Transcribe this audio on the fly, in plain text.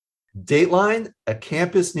Dateline, a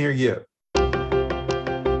campus near you.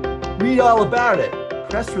 Read all about it.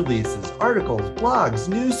 Press releases, articles, blogs,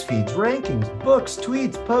 news feeds, rankings, books,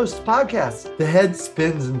 tweets, posts, podcasts. The head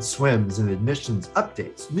spins and swims in admissions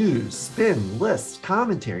updates, news, spin, lists,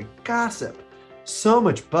 commentary, gossip. So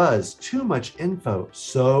much buzz, too much info,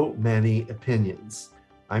 so many opinions.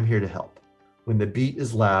 I'm here to help. When the beat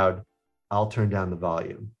is loud, I'll turn down the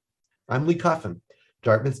volume. I'm Lee Cuffin,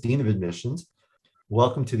 Dartmouth's Dean of Admissions.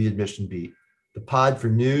 Welcome to the Admission Beat, the pod for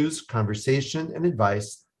news, conversation, and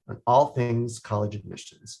advice on all things college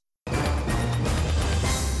admissions.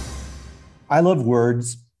 I love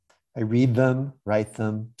words. I read them, write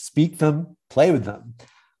them, speak them, play with them.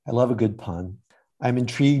 I love a good pun. I'm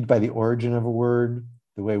intrigued by the origin of a word,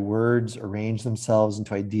 the way words arrange themselves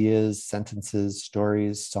into ideas, sentences,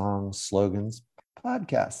 stories, songs, slogans,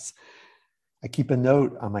 podcasts. I keep a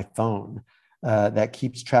note on my phone that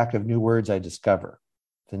keeps track of new words I discover.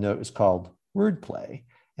 The note is called Wordplay,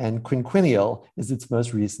 and quinquennial is its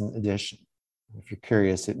most recent addition. If you're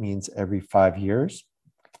curious, it means every 5 years,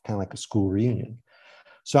 kind of like a school reunion.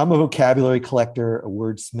 So I'm a vocabulary collector, a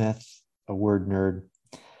wordsmith, a word nerd.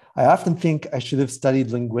 I often think I should have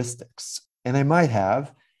studied linguistics, and I might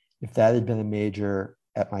have if that had been a major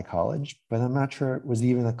at my college, but I'm not sure it was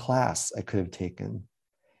even a class I could have taken.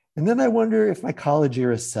 And then I wonder if my college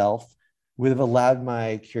era self would have allowed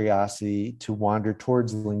my curiosity to wander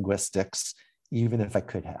towards linguistics, even if I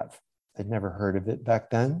could have. I'd never heard of it back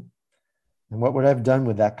then. And what would I have done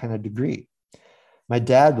with that kind of degree? My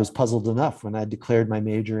dad was puzzled enough when I declared my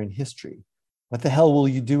major in history. What the hell will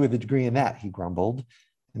you do with a degree in that? He grumbled.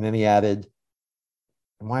 And then he added,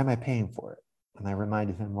 and why am I paying for it? And I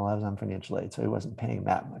reminded him, well, I was on financial aid, so he wasn't paying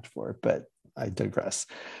that much for it, but I digress.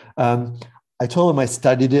 I told him I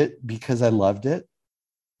studied it because I loved it.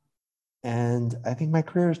 And I think my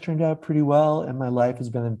career has turned out pretty well, and my life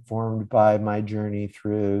has been informed by my journey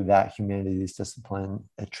through that humanities discipline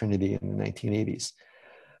at Trinity in the 1980s.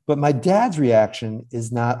 But my dad's reaction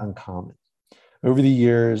is not uncommon. Over the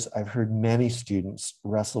years, I've heard many students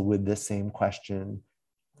wrestle with this same question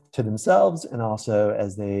to themselves and also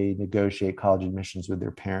as they negotiate college admissions with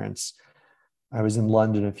their parents. I was in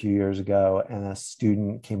London a few years ago, and a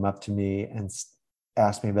student came up to me and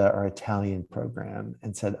asked me about our Italian program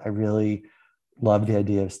and said, I really love the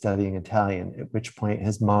idea of studying Italian, at which point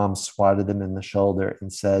his mom swatted him in the shoulder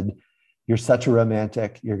and said, you're such a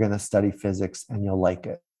romantic, you're going to study physics and you'll like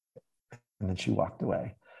it. And then she walked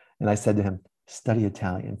away. And I said to him, study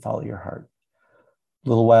Italian, follow your heart. A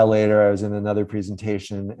little while later, I was in another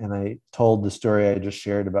presentation and I told the story I just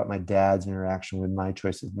shared about my dad's interaction with my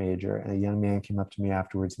choice of major. And a young man came up to me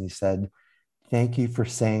afterwards and he said, thank you for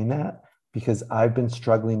saying that, because I've been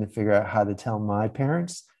struggling to figure out how to tell my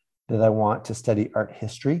parents that I want to study art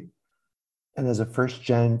history. And as a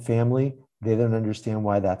first-gen family, they don't understand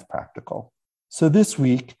why that's practical. So this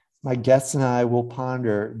week, my guests and I will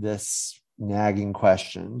ponder this nagging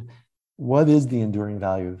question. What is the enduring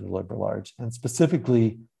value of the liberal arts, and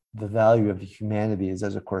specifically the value of the humanities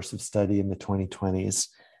as a course of study in the 2020s?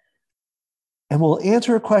 And we'll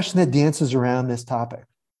answer a question that dances around this topic.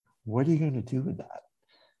 What are you going to do with that?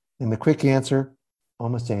 And the quick answer,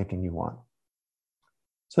 almost anything you want.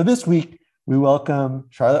 So this week, we welcome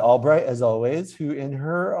Charlotte Albright, as always, who in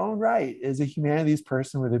her own right is a humanities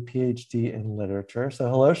person with a PhD in literature. So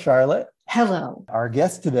hello, Charlotte. Hello. Our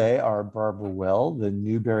guests today are Barbara Will, the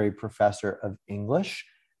Newberry Professor of English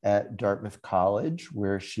at Dartmouth College,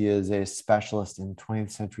 where she is a specialist in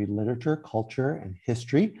 20th century literature, culture, and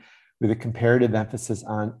history, with a comparative emphasis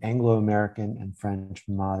on Anglo-American and French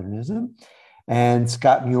modernism. And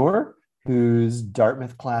Scott Muir, who's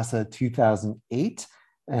Dartmouth class of 2008,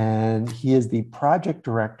 and he is the project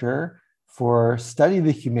director for Study of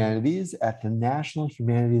the Humanities at the National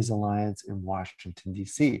Humanities Alliance in Washington,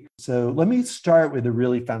 D.C. So let me start with a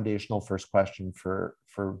really foundational first question for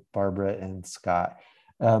Barbara and Scott.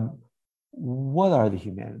 What are the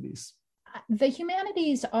humanities? The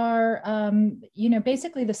humanities are,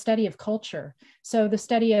 basically the study of culture. So the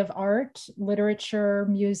study of art, literature,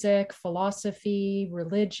 music, philosophy,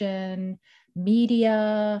 religion,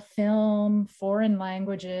 media, film, foreign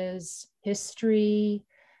languages, history,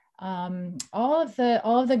 all of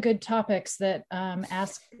the good topics that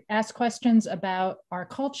ask questions about our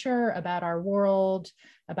culture, about our world,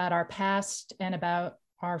 about our past, and about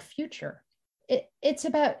our future. It's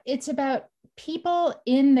about people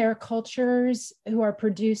in their cultures who are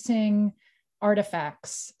producing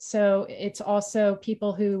artifacts. So it's also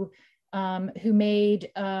people who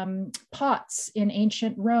made pots in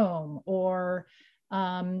ancient Rome, or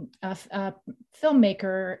a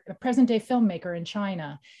filmmaker, a present day filmmaker in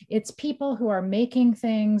China. It's people who are making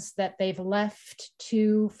things that they've left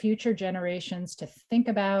to future generations to think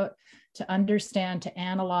about, to understand, to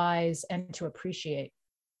analyze, and to appreciate.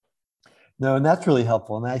 No, and that's really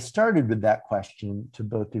helpful. And I started with that question to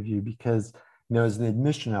both of you because, as an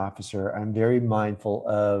admission officer, I'm very mindful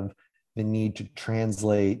of the need to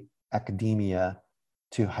translate academia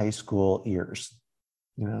to high school ears.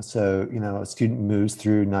 So a student moves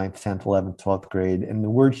through 9th, 10th, 11th, 12th grade, and the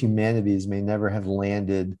word humanities may never have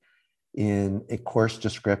landed in a course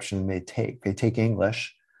description they take. They take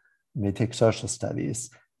English, and they take social studies,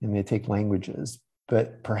 and they take languages,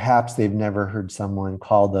 but perhaps they've never heard someone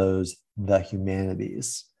call those the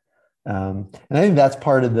humanities. And I think that's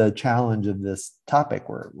part of the challenge of this topic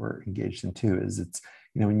we're engaged in too, is it's,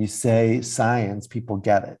 when you say science, people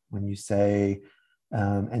get it. When you say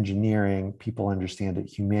engineering, people understand it.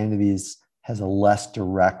 Humanities has a less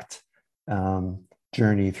direct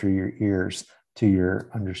journey through your ears to your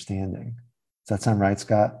understanding. Does that sound right,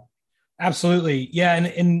 Scott? Absolutely. Yeah.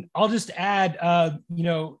 And I'll just add,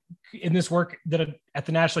 in this work that at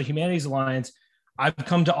the National Humanities Alliance, I've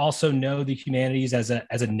come to also know the humanities as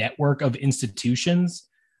a network of institutions,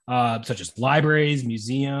 such as libraries,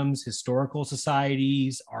 museums, historical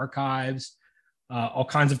societies, archives, all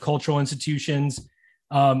kinds of cultural institutions,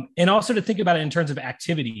 and also to think about it in terms of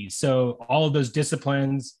activities. So all of those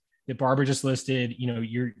disciplines that Barbara just listed,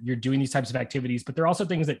 you're doing these types of activities, but they're also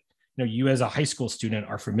things that you as a high school student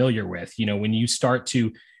are familiar with. When you start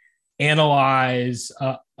to analyze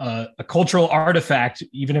a cultural artifact,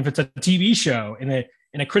 even if it's a TV show, in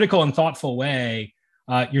a critical and thoughtful way,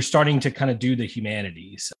 you're starting to kind of do the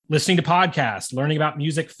humanities. Listening to podcasts, learning about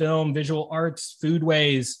music, film, visual arts,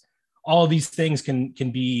 foodways, all of these things can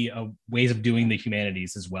be ways of doing the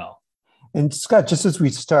humanities as well. And Scott, just as we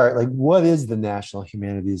start, what is the National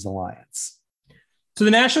Humanities Alliance? So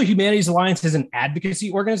the National Humanities Alliance is an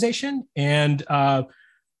advocacy organization, and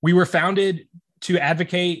we were founded to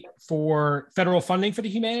advocate for federal funding for the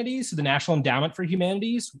humanities, so the National Endowment for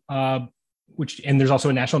Humanities, and there's also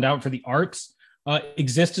a National Endowment for the Arts,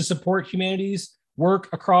 exists to support humanities work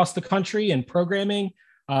across the country and programming.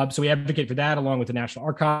 So we advocate for that along with the National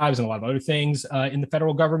Archives and a lot of other things in the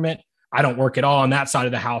federal government. I don't work at all on that side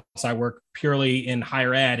of the house. I work purely in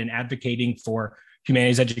higher ed and advocating for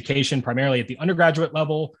humanities education, primarily at the undergraduate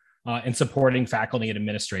level, and supporting faculty and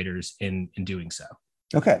administrators in doing so.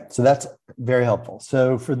 Okay, so that's very helpful.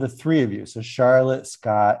 So for the three of you, so Charlotte,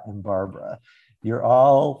 Scott, and Barbara, you're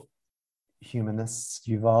all humanists.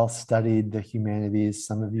 You've all studied the humanities.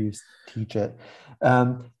 Some of you teach it.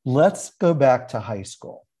 Let's go back to high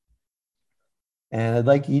school. And I'd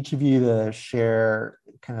like each of you to share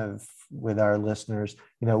kind of with our listeners,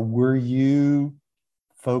 were you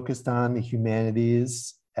focused on the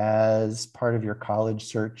humanities as part of your college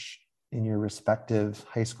search in your respective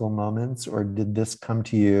high school moments, or did this come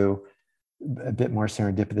to you a bit more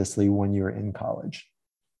serendipitously when you were in college?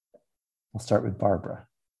 I'll start with Barbara.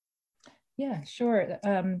 Yeah, sure.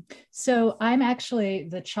 So I'm actually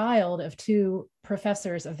the child of two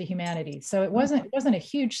professors of the humanities, so it wasn't a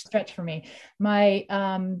huge stretch for me. My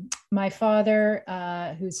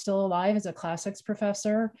father, who's still alive, is a classics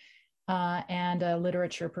professor and a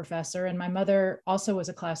literature professor, and my mother also was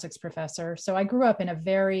a classics professor. So I grew up in a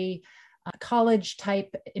very college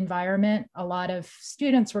type environment. A lot of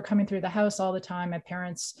students were coming through the house all the time. My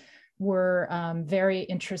parents were very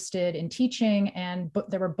interested in teaching, and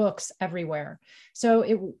there were books everywhere. So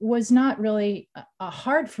it was not really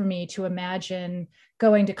hard for me to imagine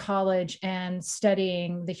going to college and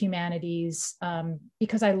studying the humanities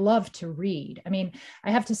because I love to read. I mean, I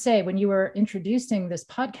have to say, when you were introducing this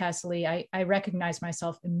podcast, Lee, I recognized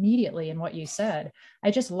myself immediately in what you said. I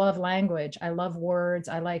just love language. I love words.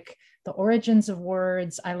 I like the origins of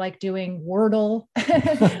words. I like doing Wordle.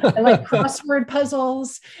 I like crossword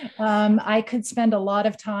puzzles. I could spend a lot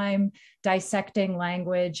of time dissecting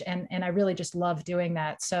language, and I really just love doing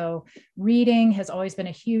that. So reading has always been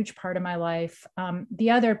a huge part of my life. The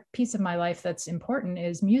other piece of my life that's important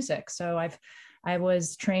is music. So I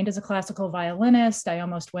was trained as a classical violinist. I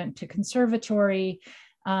almost went to conservatory,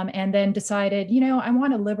 and then decided, I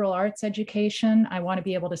want a liberal arts education. I want to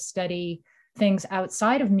be able to study things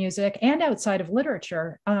outside of music and outside of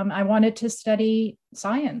literature. I wanted to study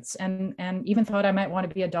science, and even thought I might want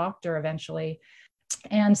to be a doctor eventually.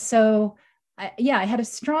 And so, I had a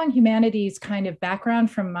strong humanities kind of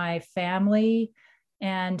background from my family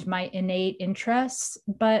and my innate interests,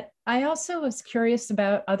 but I also was curious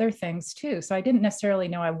about other things too. So I didn't necessarily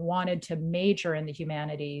know I wanted to major in the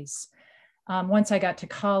humanities. Once I got to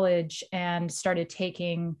college and started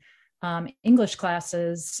taking English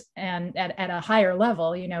classes and at a higher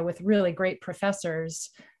level, with really great professors,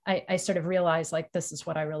 I sort of realized like, this is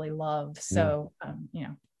what I really love. So,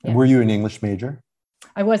 And were you an English major?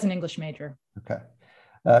 I was an English major. Okay.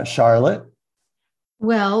 Charlotte?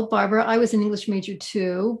 Well, Barbara, I was an English major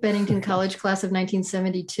too, Bennington College class of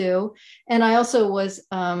 1972. And I also was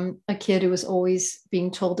a kid who was always being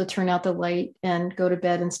told to turn out the light and go to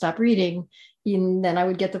bed and stop reading. And then I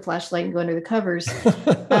would get the flashlight and go under the covers.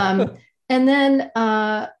 And then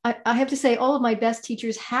I have to say, all of my best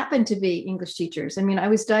teachers happened to be English teachers. I mean, I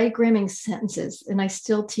was diagramming sentences, and I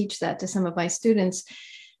still teach that to some of my students.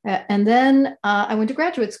 And then I went to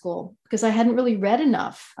graduate school because I hadn't really read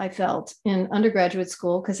enough, I felt, in undergraduate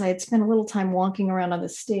school, because I had spent a little time walking around on the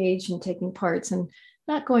stage and taking parts and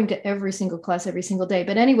not going to every single class every single day.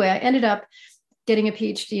 But anyway, I ended up getting a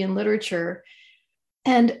PhD in literature.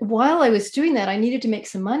 And while I was doing that, I needed to make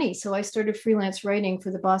some money. So I started freelance writing for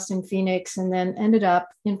the Boston Phoenix and then ended up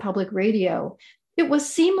in public radio. It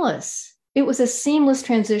was seamless. It was a seamless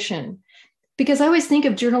transition because I always think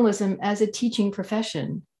of journalism as a teaching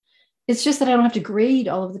profession. It's just that I don't have to grade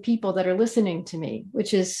all of the people that are listening to me,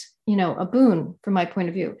 which is, a boon from my point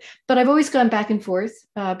of view. But I've always gone back and forth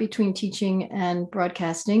between teaching and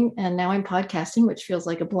broadcasting. And now I'm podcasting, which feels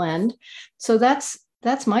like a blend. So that's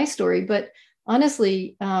my story. But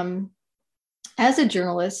honestly, as a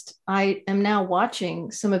journalist, I am now watching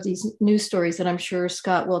some of these news stories that I'm sure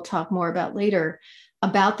Scott will talk more about later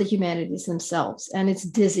about the humanities themselves, and it's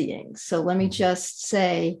dizzying. So let me just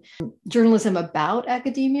say, journalism about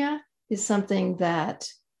academia is something that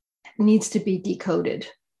needs to be decoded.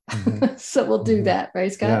 Mm-hmm. So we'll do that,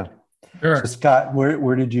 right, Scott? Yeah. Sure. So Scott,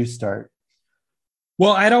 where did you start?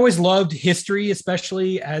 Well, I'd always loved history,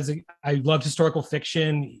 especially I loved historical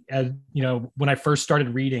fiction. As when I first started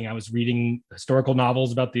reading, I was reading historical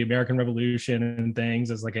novels about the American Revolution and things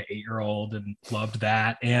as like an 8-year-old, and loved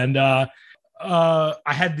that. And I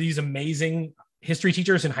had these amazing history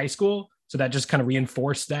teachers in high school, so that just kind of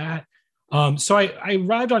reinforced that. So I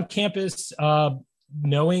arrived on campus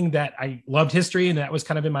knowing that I loved history, and that was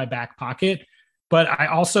kind of in my back pocket. But I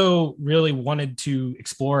also really wanted to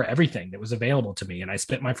explore everything that was available to me. And I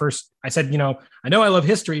said, I know I love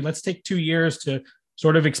history. Let's take 2 years to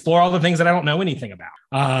sort of explore all the things that I don't know anything about.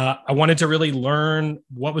 I wanted to really learn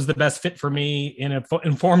what was the best fit for me in an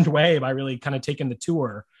informed way by really kind of taking the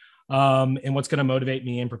tour and what's going to motivate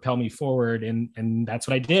me and propel me forward. And that's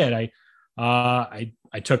what I did. I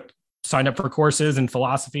signed up for courses in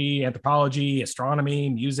philosophy, anthropology, astronomy,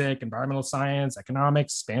 music, environmental science,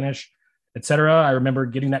 economics, Spanish, etc. I remember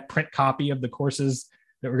getting that print copy of the courses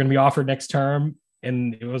that were going to be offered next term.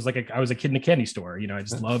 And it was like I was a kid in a candy store. I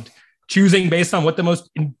just loved choosing based on what the most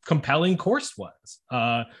compelling course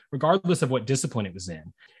was, regardless of what discipline it was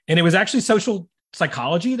in. And it was actually social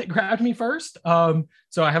psychology that grabbed me first.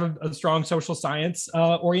 So I have a strong social science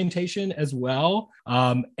orientation as well.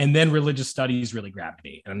 And then religious studies really grabbed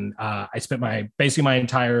me. And I spent basically my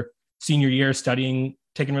entire senior year taking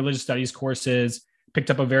religious studies courses, picked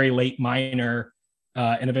up a very late minor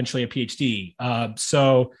and eventually a PhD.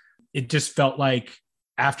 So it just felt like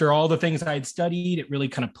after all the things I had studied, it really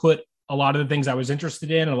kind of put a lot of the things I was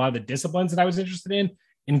interested in, and a lot of the disciplines that I was interested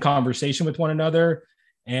in conversation with one another.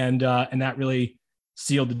 And that really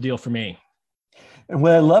sealed the deal for me. And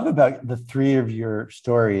what I love about the three of your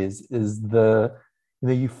stories is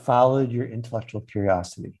you followed your intellectual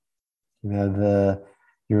curiosity,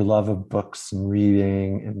 your love of books and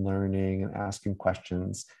reading and learning and asking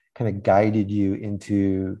questions kind of guided you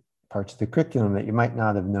into parts of the curriculum that you might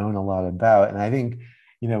not have known a lot about. And I think,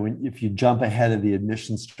 if you jump ahead of the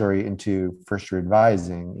admission story into first year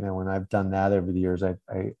advising, when I've done that over the years, I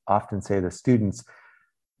often say to students,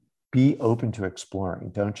 be open to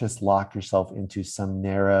exploring. Don't just lock yourself into some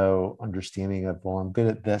narrow understanding of, well, I'm good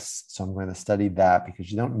at this, so I'm going to study that,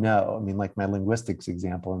 because you don't know. I mean, like my linguistics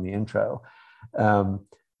example in the intro,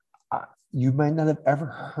 you might not have ever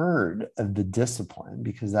heard of the discipline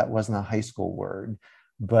because that wasn't a high school word,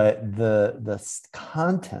 but the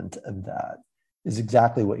content of that is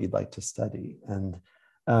exactly what you'd like to study. And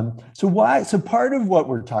so part of what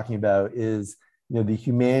we're talking about is the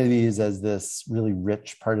humanities as this really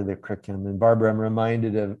rich part of the curriculum. And Barbara, I'm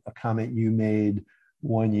reminded of a comment you made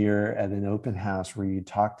one year at an open house where you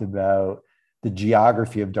talked about the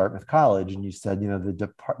geography of Dartmouth College. And you said,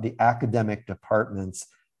 the academic departments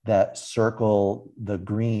that circle the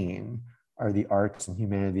green are the arts and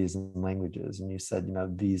humanities and languages. And you said,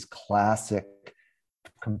 these classic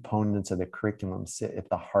components of the curriculum sit at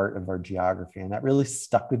the heart of our geography. And that really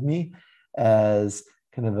stuck with me as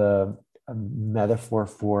kind of a metaphor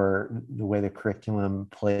for the way the curriculum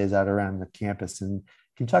plays out around the campus. And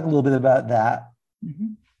Can you talk a little bit about that?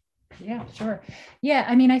 Mhm. Yeah, sure. Yeah,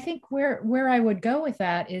 I mean, I think where I would go with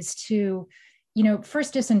that is to,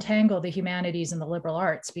 first disentangle the humanities and the liberal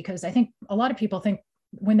arts, because I think a lot of people think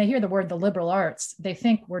when they hear the word the liberal arts, they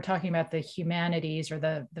think we're talking about the humanities or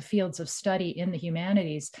the fields of study in the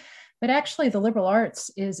humanities. But actually, the liberal arts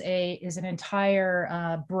is an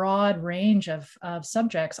entire broad range of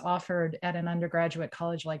subjects offered at an undergraduate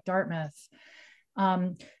college like Dartmouth.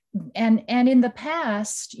 And in the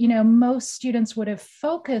past, most students would have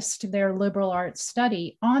focused their liberal arts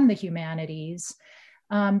study on the humanities.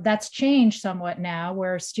 That's changed somewhat now,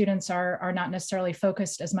 where students are not necessarily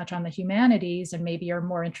focused as much on the humanities and maybe are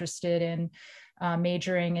more interested in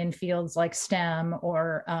majoring in fields like STEM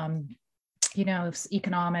or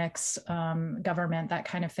economics, government, that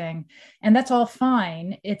kind of thing. And that's all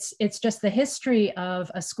fine. It's just the history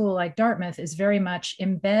of a school like Dartmouth is very much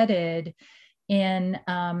embedded in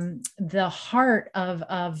the heart of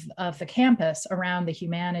the campus around the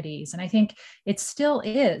humanities. And I think it still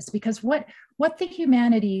is, because what the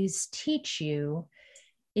humanities teach you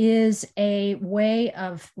is a way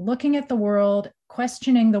of looking at the world,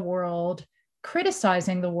 questioning the world,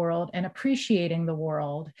 criticizing the world, and appreciating the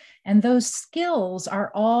world. And those skills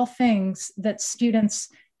are all things that students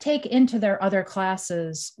take into their other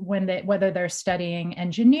classes whether they're studying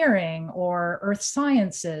engineering or earth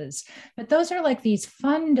sciences. But those are like these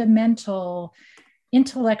fundamental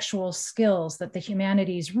intellectual skills that the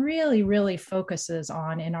humanities really, really focuses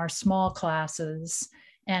on in our small classes.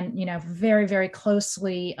 And very, very close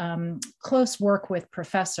work with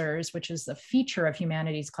professors, which is the feature of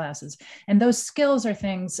humanities classes. And those skills are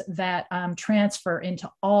things that transfer into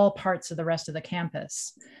all parts of the rest of the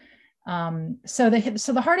campus. So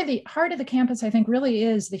the heart of the campus, I think, really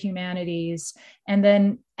is the humanities. And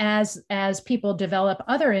then as people develop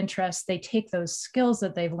other interests, they take those skills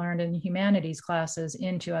that they've learned in humanities classes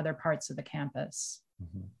into other parts of the campus.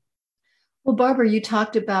 Mm-hmm. Well, Barbara, you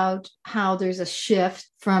talked about how there's a shift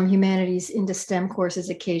from humanities into STEM courses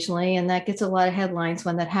occasionally, and that gets a lot of headlines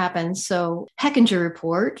when that happens. So Hechinger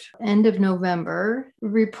Report, end of November,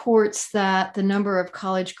 reports that the number of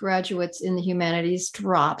college graduates in the humanities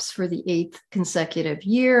drops for the 8th consecutive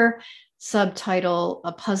year. Subtitle,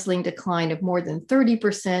 a puzzling decline of more than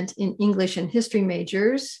 30% in English and history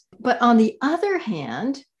majors. But on the other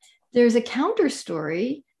hand, there's a counter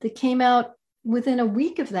story that came out within a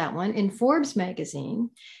week of that one in Forbes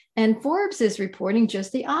magazine. And Forbes is reporting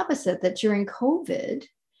just the opposite, that during COVID,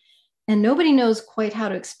 and nobody knows quite how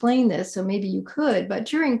to explain this, so maybe you could, but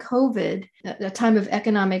during COVID, a time of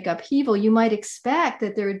economic upheaval, you might expect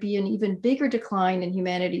that there would be an even bigger decline in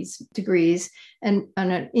humanities degrees and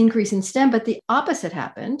an increase in STEM, but the opposite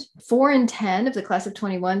happened. 4 in 10 of the class of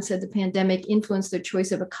 21 said the pandemic influenced their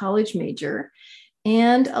choice of a college major,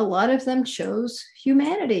 and a lot of them chose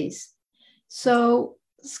humanities. So,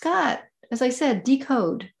 Scott, as I said,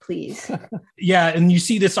 decode, please. Yeah, and you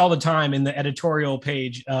see this all the time in the editorial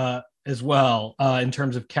page as well, in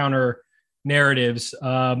terms of counter narratives.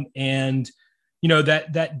 And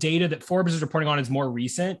that data that Forbes is reporting on is more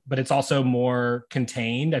recent, but it's also more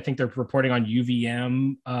contained. I think they're reporting on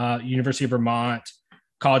UVM, University of Vermont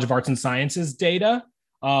College of Arts and Sciences data,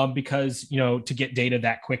 because to get data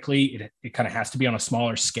that quickly, it kind of has to be on a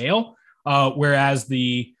smaller scale. Whereas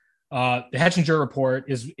the Hechinger Report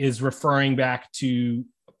is referring back to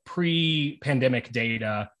pre-pandemic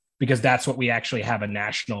data, because that's what we actually have a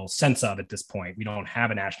national sense of at this point. We don't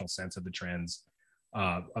have a national sense of the trends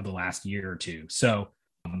of the last year or two. So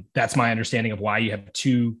that's my understanding of why you have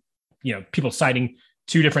two, people citing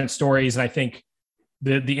two different stories. And I think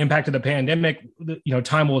the impact of the pandemic,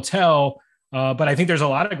 time will tell. But I think there's a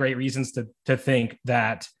lot of great reasons to think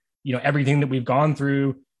that, everything that we've gone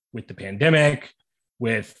through with the pandemic,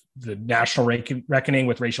 with the national reckoning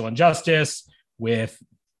with racial injustice, with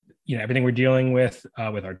everything we're dealing with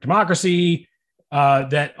our democracy,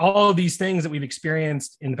 that all of these things that we've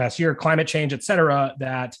experienced in the past year, climate change, et cetera,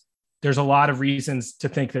 that there's a lot of reasons to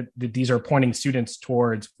think that these are pointing students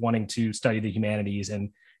towards wanting to study the humanities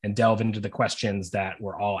and delve into the questions that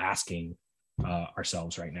we're all asking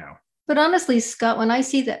ourselves right now. But honestly, Scott, when I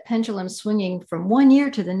see that pendulum swinging from one year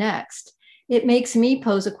to the next, it makes me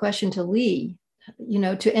pose a question to Lee,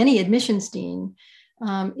 to any admissions dean.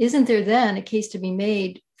 Isn't there then a case to be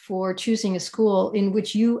made for choosing a school in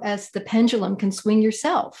which you, as the pendulum, can swing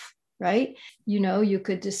yourself, right? You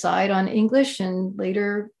could decide on English and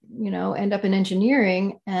later, end up in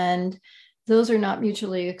engineering. And those are not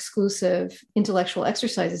mutually exclusive intellectual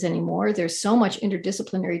exercises anymore. There's so much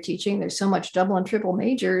interdisciplinary teaching. There's so much double and triple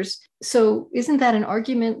majors. So isn't that an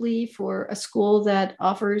argument, Lee, for a school that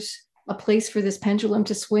offers a place for this pendulum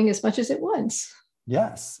to swing as much as it wants?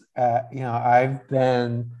 Yes. I've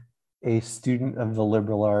been a student of the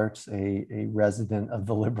liberal arts, a resident of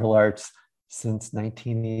the liberal arts since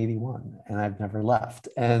 1981, and I've never left.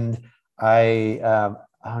 And I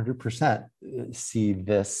 100% see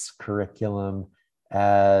this curriculum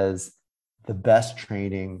as the best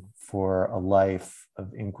training for a life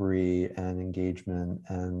of inquiry and engagement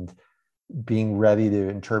and being ready to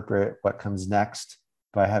interpret what comes next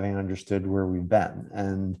by having understood where we've been.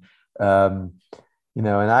 And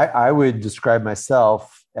I would describe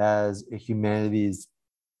myself as a humanities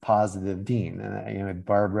positive dean. And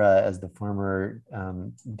Barbara, as the former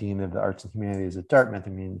dean of the arts and humanities at Dartmouth,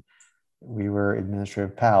 we were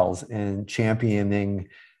administrative pals in championing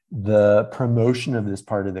the promotion of this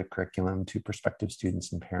part of the curriculum to prospective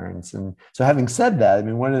students and parents. And so, having said that,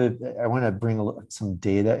 I want to bring some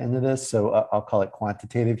data into this. So I'll call it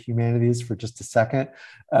quantitative humanities for just a second.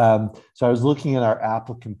 So I was looking at our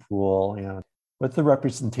applicant pool. What's the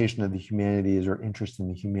representation of the humanities or interest in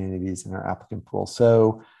the humanities in our applicant pool?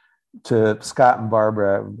 So, to Scott and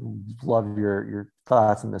Barbara, love your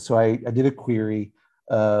thoughts on this. So I did a query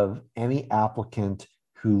of any applicant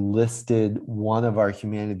who listed one of our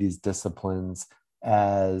humanities disciplines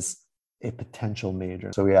as a potential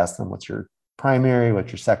major. So we asked them, what's your primary,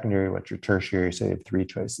 what's your secondary, what's your tertiary? So you have 3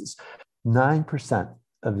 choices. 9%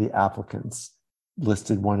 of the applicants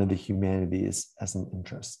listed one of the humanities as an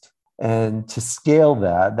interest. And to scale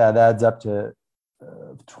that adds up to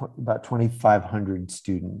about 2,500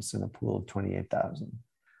 students in a pool of 28,000.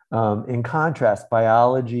 In contrast,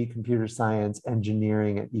 biology, computer science,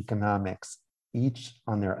 engineering, and economics, each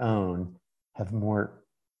on their own, have more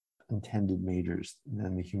intended majors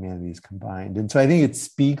than the humanities combined. And so I think it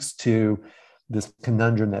speaks to this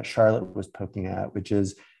conundrum that Charlotte was poking at, which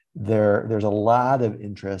is there's a lot of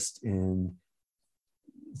interest in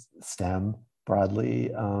STEM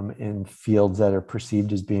broadly, in fields that are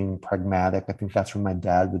perceived as being pragmatic. I think that's where my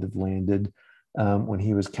dad would have landed when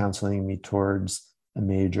he was counseling me towards a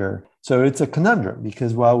major. So it's a conundrum,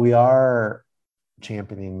 because while we are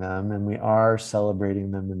championing them and we are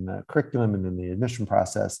celebrating them in the curriculum and in the admission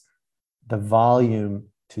process, the volume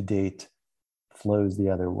to date flows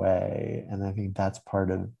the other way. And I think that's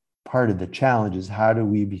part of the challenge, is how do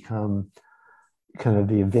we become kind of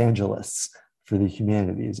the evangelists for the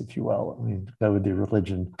humanities, if you will. That would be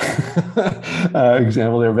religion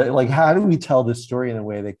example there, but like, how do we tell this story in a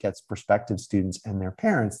way that gets prospective students and their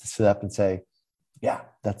parents to sit up and say, yeah,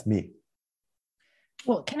 that's me?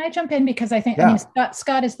 Well, can I jump in? Because I think,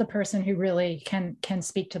 Scott is the person who really can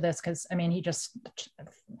speak to this, because he just,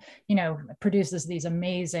 produces these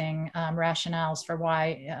amazing rationales for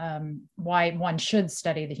why one should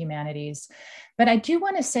study the humanities. But I do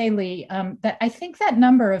want to say, Lee, that I think that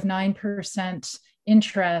number of 9%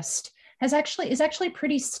 interest is actually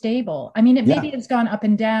pretty stable. Maybe it's gone up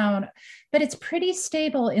and down, but it's pretty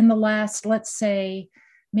stable in the last, let's say,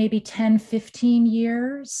 maybe 10, 15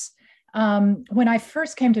 years. When I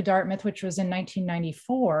first came to Dartmouth, which was in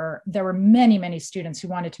 1994, there were many, many students who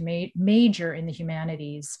wanted to major in the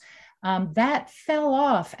humanities. That fell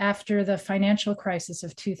off after the financial crisis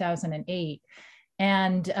of 2008.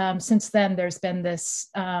 And since then, there's been this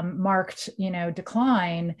marked,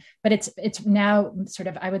 decline, but it's now sort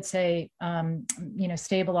of, I would say,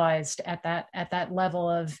 stabilized at that level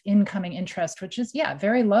of incoming interest, which is,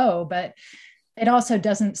 very low, but it also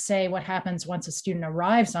doesn't say what happens once a student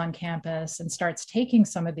arrives on campus and starts taking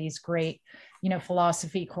some of these great,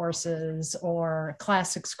 philosophy courses or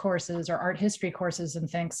classics courses or art history courses and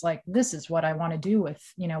thinks like, this is what I want to do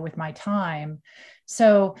with my time.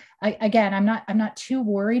 So I'm not too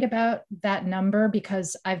worried about that number,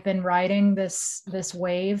 because I've been riding this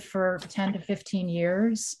wave for 10 to 15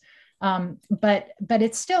 years. But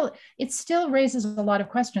it still raises a lot of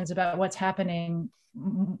questions about what's happening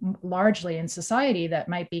largely in society that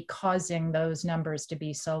might be causing those numbers to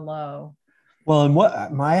be so low. Well, and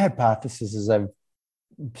what my hypothesis is, I've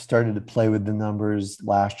started to play with the numbers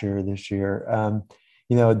last year, this year.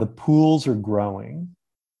 The pools are growing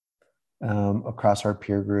across our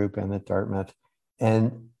peer group and at Dartmouth.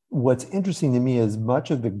 And what's interesting to me is much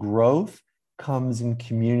of the growth comes in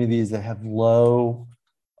communities that have low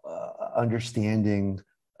understanding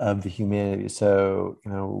of the humanities. So,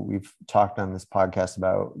 we've talked on this podcast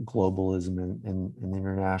about globalism and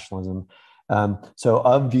internationalism. So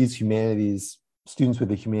of these humanities, students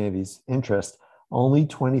with a humanities interest, only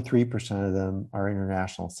 23% of them are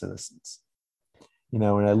international citizens. When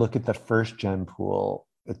I look at the first gen pool,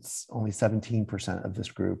 it's only 17% of this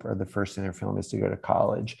group are the first in their families to go to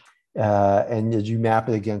college. And as you map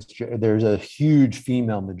it against, there's a huge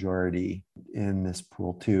female majority in this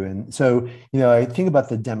pool too. And so, I think about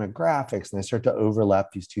the demographics and I start to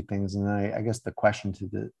overlap these two things. And I guess the question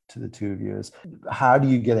to the two of you is, how do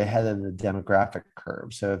you get ahead of the demographic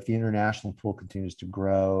curve? So if the international pool continues to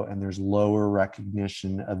grow and there's lower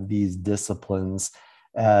recognition of these disciplines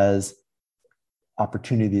as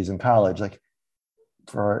opportunities in college, like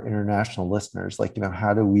for our international listeners,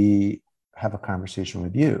 how do we have a conversation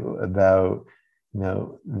with you about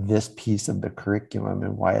this piece of the curriculum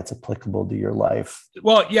and why it's applicable to your life?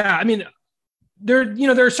 Well, yeah, I mean,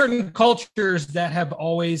 there are certain cultures that have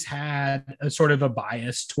always had a sort of a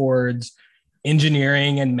bias towards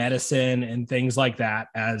engineering and medicine and things like that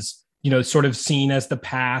as, sort of seen as the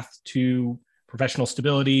path to professional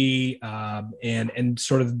stability, and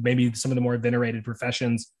sort of maybe some of the more venerated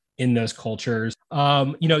professions in those cultures.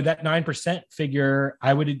 That 9% figure,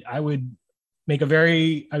 I'd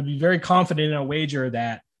be very confident in a wager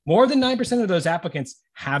that more than 9% of those applicants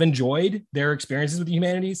have enjoyed their experiences with the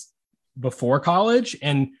humanities before college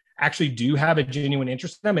and actually do have a genuine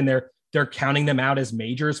interest in them. And they're counting them out as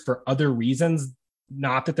majors for other reasons. It's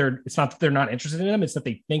not that they're not interested in them. It's that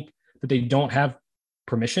they think that they don't have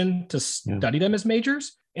permission to study them as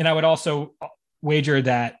majors. And I would also wager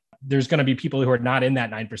that there's going to be people who are not in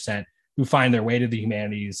that 9% who find their way to the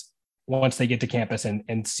humanities once they get to campus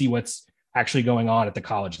and see what's actually going on at the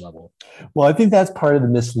college level. Well, I think that's part of the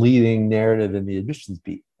misleading narrative in the admissions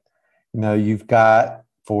beat. You've got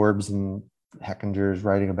Forbes and Heckinger's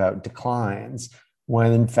writing about declines,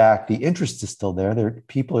 when in fact the interest is still there. There are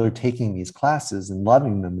people who are taking these classes and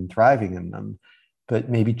loving them and thriving in them, but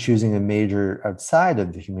maybe choosing a major outside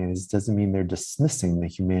of the humanities doesn't mean they're dismissing the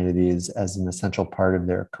humanities as an essential part of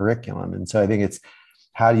their curriculum. And so I think it's,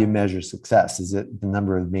 how do you measure success? Is it the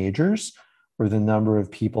number of majors or the number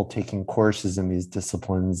of people taking courses in these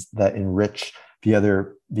disciplines that enrich the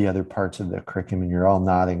other parts of the curriculum? And you're all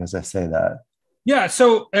nodding as I say that. Yeah,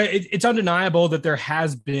 so it's undeniable that there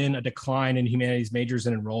has been a decline in humanities majors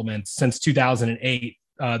and enrollments since 2008,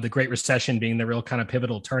 the Great Recession being the real kind of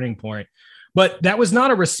pivotal turning point. But that was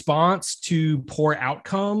not a response to poor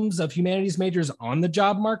outcomes of humanities majors on the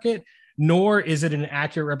job market, nor is it an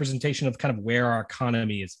accurate representation of kind of where our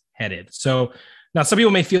economy is headed. So now some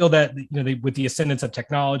people may feel that, with the ascendance of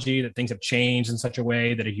technology, that things have changed in such a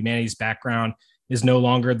way that a humanities background is no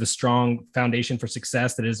longer the strong foundation for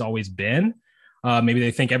success that it has always been. Maybe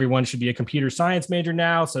they think everyone should be a computer science major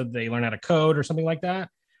now, so they learn how to code or something like that.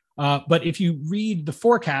 But if you read the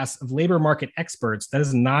forecasts of labor market experts, that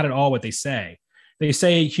is not at all what they say. They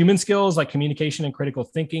say human skills like communication and critical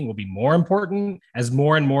thinking will be more important as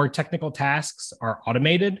more and more technical tasks are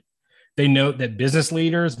automated. They note that business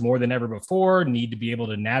leaders, more than ever before, need to be able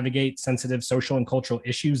to navigate sensitive social and cultural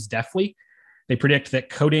issues deftly. They predict that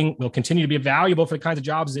coding will continue to be valuable for the kinds of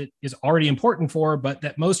jobs it is already important for, but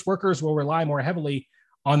that most workers will rely more heavily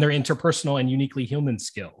on their interpersonal and uniquely human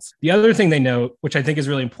skills. The other thing they note, which I think is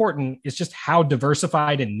really important, is just how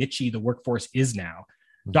diversified and niche the workforce is now.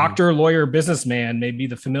 Mm-hmm. Doctor, lawyer, businessman may be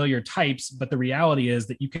the familiar types, but the reality is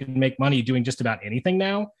that you can make money doing just about anything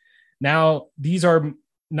now. Now, these are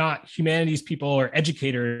not humanities people or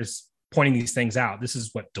educators pointing these things out. This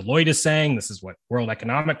is what Deloitte is saying. This is what World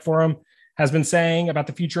Economic Forum has been saying about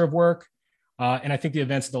the future of work. And I think the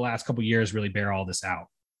events of the last couple of years really bear all this out.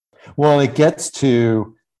 Well, it gets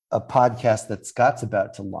to a podcast that Scott's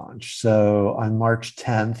about to launch. So on March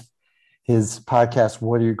 10th, his podcast,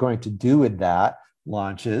 What Are You Going to Do With That,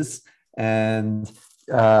 launches. And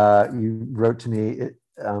you wrote to me, it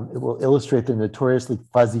will illustrate the notoriously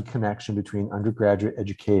fuzzy connection between undergraduate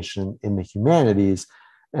education in the humanities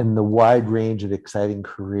and the wide range of exciting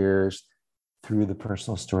careers through the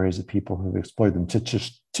personal stories of people who've explored them.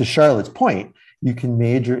 To Charlotte's point, you can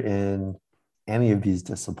major in any of these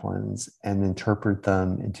disciplines and interpret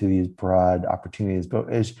them into these broad opportunities. But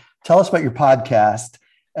tell us about your podcast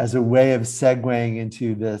as a way of segueing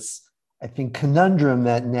into this, I think, conundrum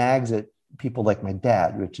that nags at people like my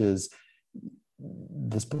dad, which is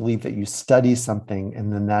this belief that you study something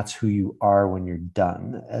and then that's who you are when you're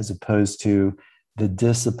done, as opposed to the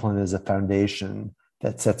discipline as a foundation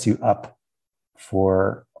that sets you up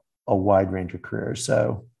for a wide range of careers.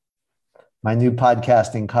 So my new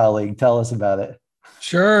podcasting colleague, tell us about it.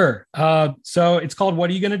 Sure. So it's called What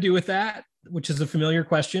Are You Going to Do With That? Which is a familiar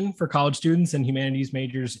question for college students and humanities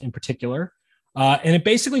majors in particular. And it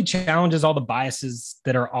basically challenges all the biases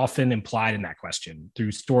that are often implied in that question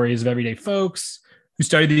through stories of everyday folks who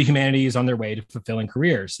study the humanities on their way to fulfilling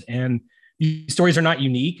careers. And These stories are not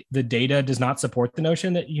unique. The data does not support the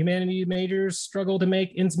notion that humanities majors struggle to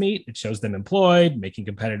make ends meet. It shows them employed, making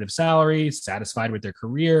competitive salaries, satisfied with their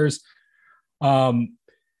careers.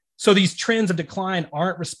 So these trends of decline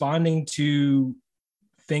aren't responding to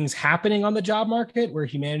things happening on the job market where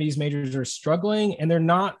humanities majors are struggling, and they're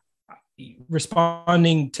not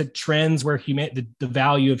responding to trends where the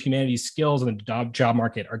value of humanities skills in the job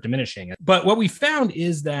market are diminishing. But what we found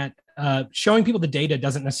is that showing people the data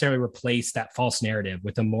doesn't necessarily replace that false narrative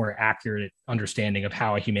with a more accurate understanding of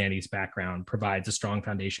how a humanities background provides a strong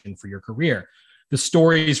foundation for your career. The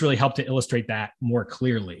stories really help to illustrate that more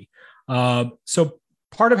clearly. So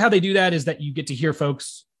part of how they do that is that you get to hear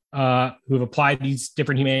folks who have applied these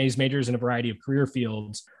different humanities majors in a variety of career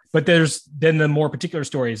fields. But there's then the more particular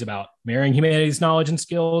stories about marrying humanities knowledge and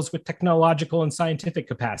skills with technological and scientific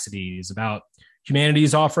capacities, about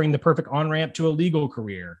humanities offering the perfect on-ramp to a legal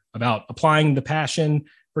career, about applying the passion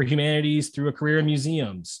for humanities through a career in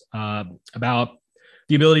museums, about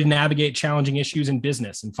the ability to navigate challenging issues in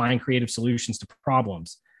business and find creative solutions to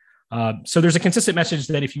problems. So there's a consistent message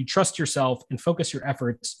that if you trust yourself and focus your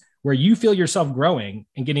efforts where you feel yourself growing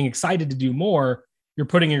and getting excited to do more, you're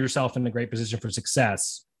putting yourself in a great position for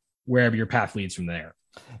success wherever your path leads from there.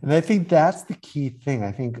 And I think that's the key thing.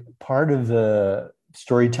 I think part of the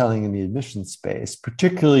storytelling in the admissions space,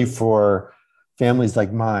 particularly for families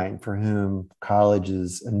like mine, for whom college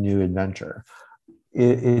is a new adventure,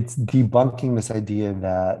 it's debunking this idea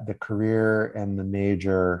that the career and the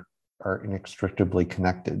major are inextricably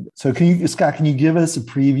connected. So Scott, can you give us a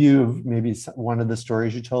preview of maybe one of the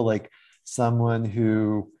stories you told, like someone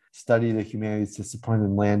who studied a humanities discipline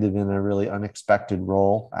and landed in a really unexpected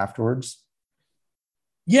role afterwards?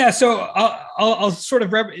 Yeah, so I'll sort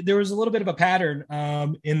of, there was a little bit of a pattern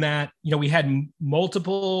in that, we had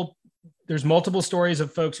multiple stories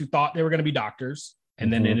of folks who thought they were going to be doctors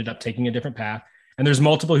and then ended up taking a different path. And there's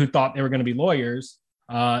multiple who thought they were going to be lawyers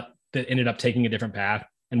that ended up taking a different path.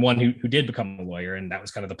 And one who did become a lawyer. And that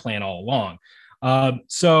was kind of the plan all along.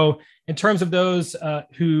 So in terms of those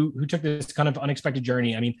who took this kind of unexpected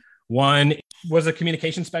journey, I mean, one was a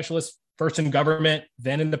communication specialist, first in government,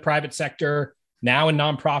 then in the private sector, now in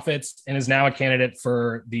nonprofits, and is now a candidate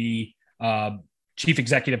for the chief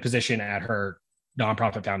executive position at her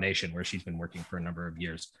nonprofit foundation, where she's been working for a number of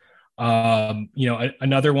years.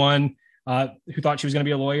 Another one who thought she was going to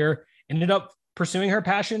be a lawyer ended up pursuing her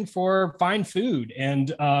passion for fine food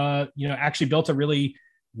and, actually built a really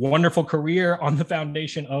wonderful career on the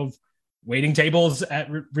foundation of waiting tables at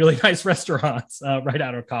really nice restaurants right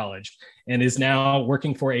out of college, and is now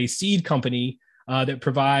working for a seed company that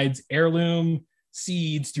provides heirloom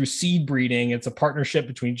seeds through seed breeding. It's a partnership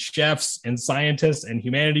between chefs and scientists and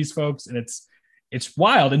humanities folks. And it's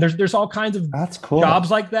wild. And there's all kinds of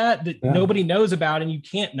jobs like that nobody knows about and you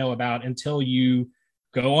can't know about until you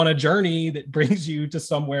go on a journey that brings you to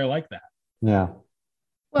somewhere like that. Yeah.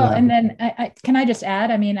 Well, and then can I just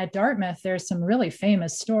add, I mean, at Dartmouth, there's some really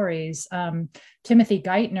famous stories. Timothy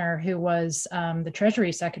Geithner, who was the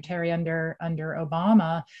Treasury Secretary under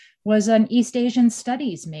Obama, was an East Asian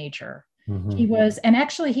Studies major. Mm-hmm.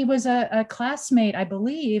 He was a classmate, I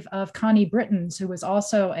believe, of Connie Britton's, who was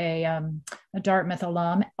also a Dartmouth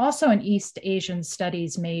alum, also an East Asian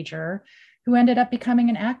Studies major, who ended up becoming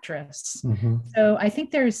an actress. Mm-hmm. So I think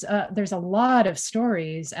there's a lot of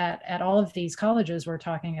stories at all of these colleges we're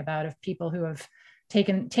talking about of people who have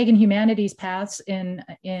taken humanities paths in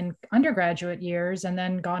undergraduate years and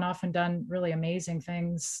then gone off and done really amazing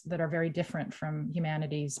things that are very different from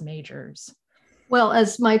humanities majors. Well,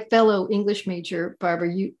 as my fellow English major,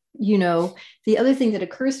 Barbara, you know, the other thing that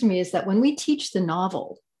occurs to me is that when we teach the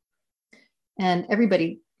novel, and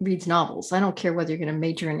everybody reads novels, I don't care whether you're going to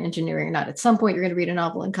major in engineering or not, at some point you're going to read a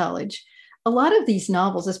novel in college. A lot of these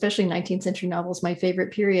novels, especially 19th century novels, my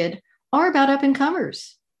favorite period, are about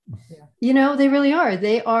up-and-comers. Yeah. You know, they really are.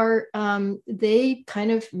 They are, they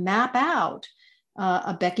kind of map out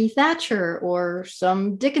a Becky Thatcher or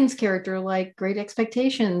some Dickens character like Great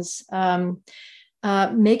Expectations,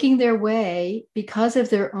 making their way because of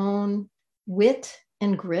their own wit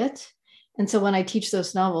and grit. And so when I teach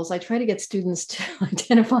those novels, I try to get students to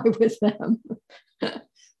identify with them.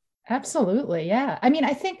 Absolutely. Yeah. I mean,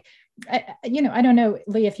 I think, I don't know,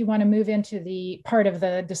 Lee, if you want to move into the part of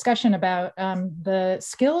the discussion about the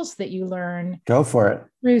skills that you learn. Go for it.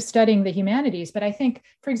 Through studying the humanities. But I think,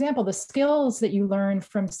 for example, the skills that you learn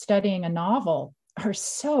from studying a novel are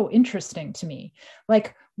so interesting to me.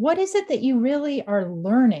 Like, what is it that you really are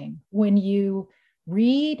learning when you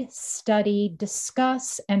read, study,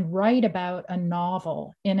 discuss, and write about a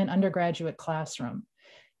novel in an undergraduate classroom?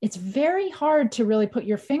 It's very hard to really put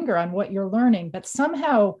your finger on what you're learning, but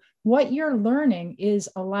somehow what you're learning is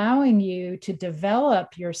allowing you to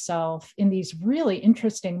develop yourself in these really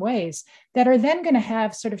interesting ways that are then going to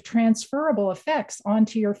have sort of transferable effects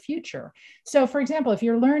onto your future. So, for example, if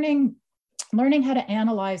you're learning how to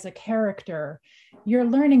analyze a character, you're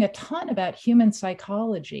learning a ton about human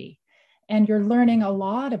psychology, and you're learning a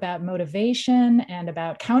lot about motivation and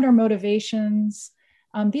about counter motivations.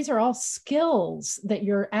 These are all skills that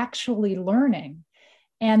you're actually learning.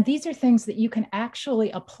 And these are things that you can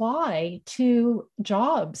actually apply to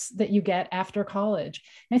jobs that you get after college.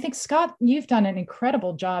 And I think, Scott, you've done an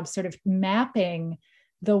incredible job sort of mapping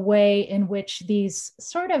the way in which these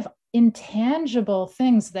sort of intangible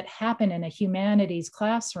things that happen in a humanities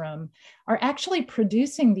classroom are actually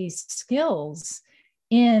producing these skills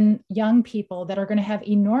in young people that are going to have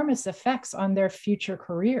enormous effects on their future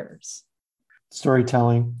careers.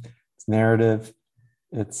 Storytelling, it's narrative.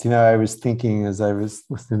 It's, I was thinking as I was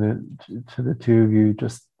listening to the two of you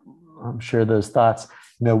just share those thoughts,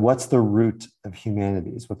 what's the root of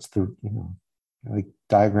humanities? What's the, like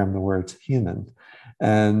diagram the words human.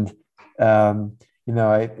 And,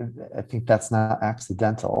 I think that's not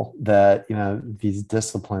accidental that, these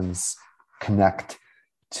disciplines connect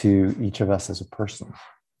to each of us as a person.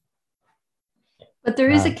 But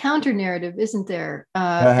there is a counter narrative, isn't there?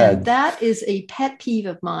 And that is a pet peeve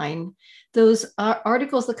of mine. Those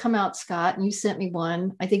articles that come out, Scott, and you sent me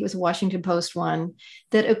one, I think it was a Washington Post one,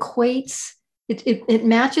 that equates, it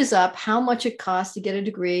matches up how much it costs to get a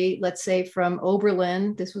degree, let's say from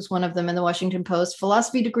Oberlin. This was one of them in the Washington Post.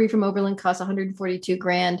 Philosophy degree from Oberlin costs 142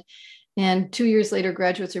 grand. And 2 years later,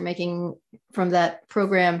 graduates are making from that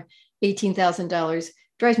program $18,000.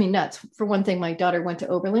 Drives me nuts. For one thing, my daughter went to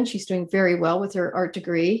Oberlin. She's doing very well with her art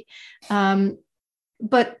degree.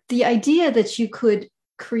 But the idea that you could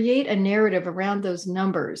create a narrative around those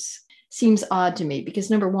numbers seems odd to me,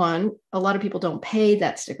 because number one, a lot of people don't pay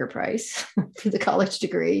that sticker price for the college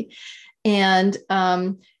degree. And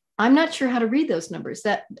I'm not sure how to read those numbers.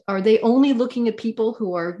 That are they only looking at people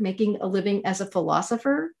who are making a living as a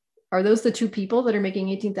philosopher? Are those the two people that are making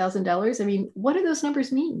 $18,000? I mean, what do those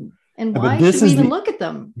numbers mean? And why should we even look at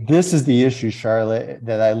them? This is the issue, Charlotte,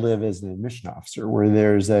 that I live as an admission officer, where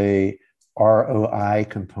there's a ROI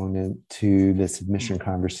component to this admission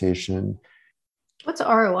conversation. What's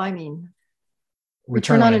ROI mean?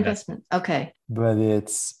 Return on investment. Okay. But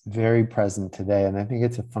it's very present today. And I think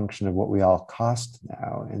it's a function of what we all cost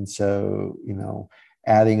now. And so,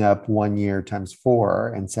 adding up 1 year times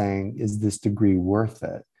 4 and saying, is this degree worth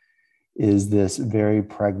it? Is this very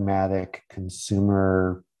pragmatic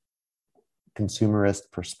consumerist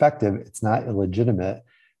perspective? It's not illegitimate,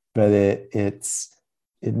 but it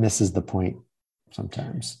misses the point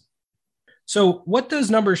sometimes. So what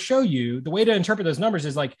those numbers show you, the way to interpret those numbers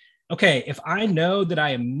is like, okay, if I know that I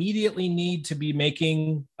immediately need to be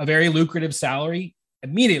making a very lucrative salary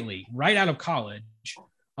immediately, right out of college,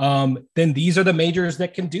 then these are the majors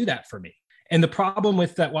that can do that for me. And the problem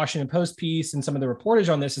with that Washington Post piece and some of the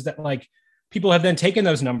reportage on this is that like people have then taken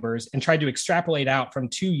those numbers and tried to extrapolate out from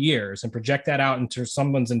 2 years and project that out into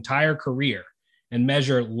someone's entire career and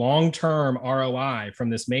measure long-term ROI from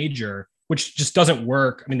this major, which just doesn't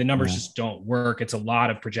work. I mean, the numbers just don't work. It's a lot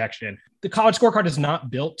of projection. The college scorecard is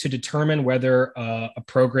not built to determine whether a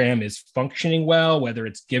program is functioning well, whether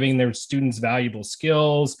it's giving their students valuable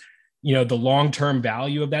skills, the long-term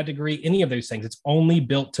value of that degree, any of those things. It's only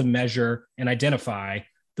built to measure and identify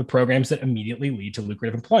the programs that immediately lead to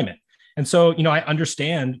lucrative employment. And so, I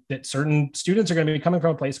understand that certain students are going to be coming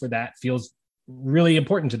from a place where that feels really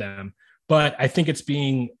important to them. But I think it's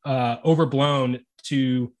being overblown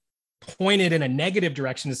to point it in a negative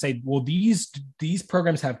direction to say, well, these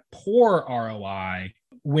programs have poor ROI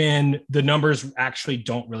when the numbers actually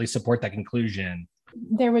don't really support that conclusion.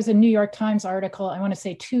 There was a New York Times article, I want to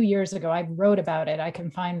say 2 years ago, I wrote about it. I can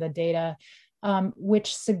find the data,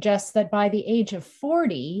 which suggests that by the age of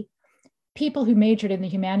 40, people who majored in the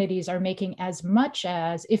humanities are making as much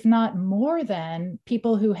as, if not more than,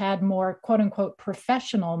 people who had more quote unquote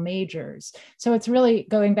professional majors. So it's really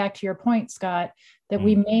going back to your point, Scott, that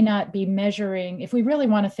we may not be measuring, if we really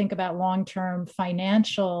want to think about long-term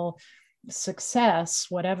financial success,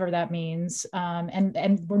 whatever that means,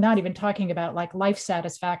 and we're not even talking about like life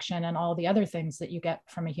satisfaction and all the other things that you get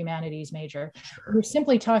from a humanities major. Sure. We're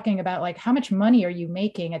simply talking about like how much money are you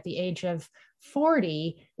making at the age of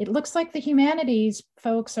 40? It looks like the humanities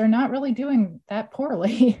folks are not really doing that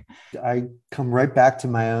poorly. I come right back to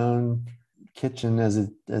my own kitchen as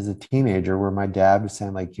a teenager, where my dad was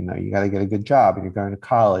saying, like, you got to get a good job and you're going to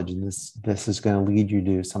college and this is going to lead you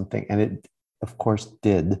to something. And it of course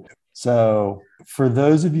did. So for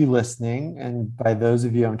those of you listening, and by those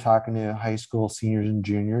of you, I'm talking to high school seniors and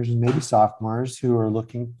juniors and maybe sophomores who are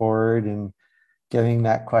looking forward and getting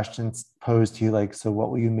that question posed to you, like, so what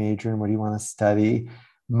will you major in? What do you want to study?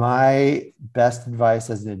 My best advice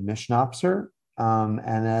as an admission officer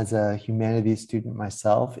and as a humanities student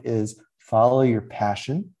myself is follow your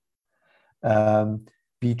passion.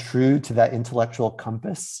 Be true to that intellectual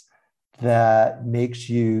compass that makes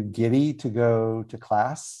you giddy to go to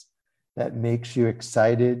class, that makes you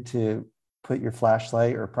excited to put your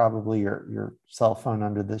flashlight or probably your cell phone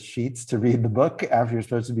under the sheets to read the book after you're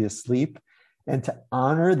supposed to be asleep, and to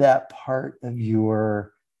honor that part of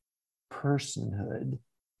your personhood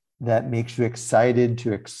that makes you excited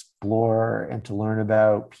to explore and to learn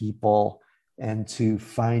about people and to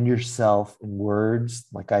find yourself in words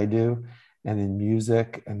like I do, and in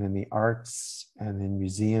music, and in the arts, and in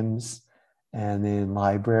museums, and in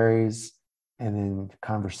libraries, and in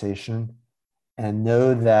conversation. And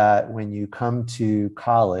know that when you come to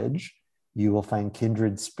college, you will find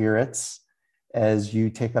kindred spirits as you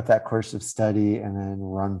take up that course of study and then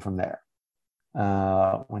run from there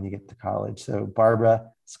when you get to college. So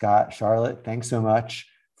Barbara, Scott, Charlotte, thanks so much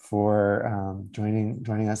for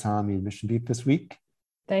joining us on the Admission Beat this week.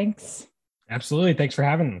 Thanks. Absolutely. Thanks for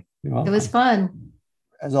having me. It was fun.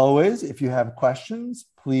 As always, if you have questions,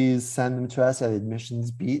 please send them to us at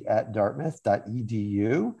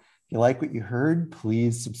admissionsbeat@dartmouth.edu. If you like what you heard,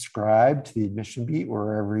 please subscribe to the Admission Beat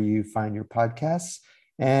wherever you find your podcasts.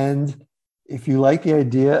 And if you like the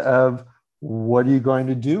idea of what are you going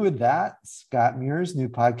to do with that, Scott Muir's new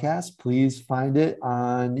podcast, please find it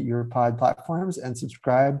on your pod platforms and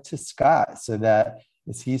subscribe to Scott so that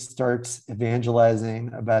as he starts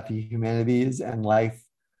evangelizing about the humanities and life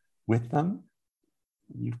with them,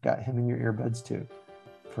 you've got him in your earbuds too.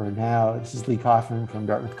 For now, this is Lee Kaufman from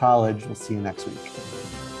Dartmouth College. We'll see you next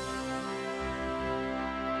week.